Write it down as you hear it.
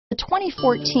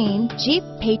2014 Jeep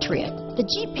Patriot. The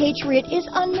Jeep Patriot is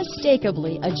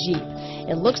unmistakably a Jeep.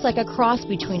 It looks like a cross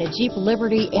between a Jeep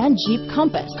Liberty and Jeep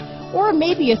Compass, or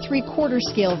maybe a 3/4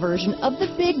 scale version of the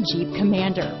big Jeep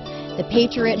Commander. The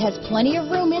Patriot has plenty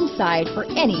of room inside for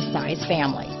any size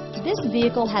family. This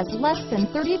vehicle has less than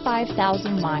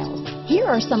 35,000 miles. Here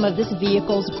are some of this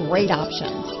vehicle's great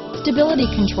options: stability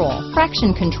control,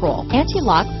 traction control,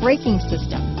 anti-lock braking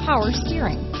system, power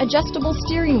steering, adjustable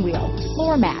steering wheel,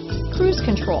 floor mats, cruise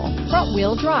control, front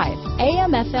wheel drive,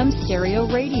 AM/FM stereo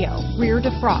radio, rear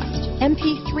defrost,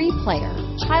 MP3 player,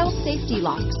 child safety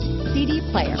locks, CD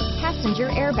player, passenger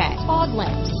airbag, fog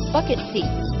lamps, bucket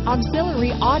seats,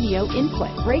 auxiliary audio input,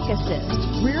 brake assist,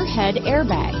 rear head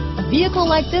airbag. A vehicle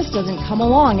like this doesn't come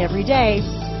along every day.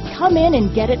 Come in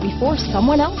and get it before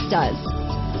someone else does.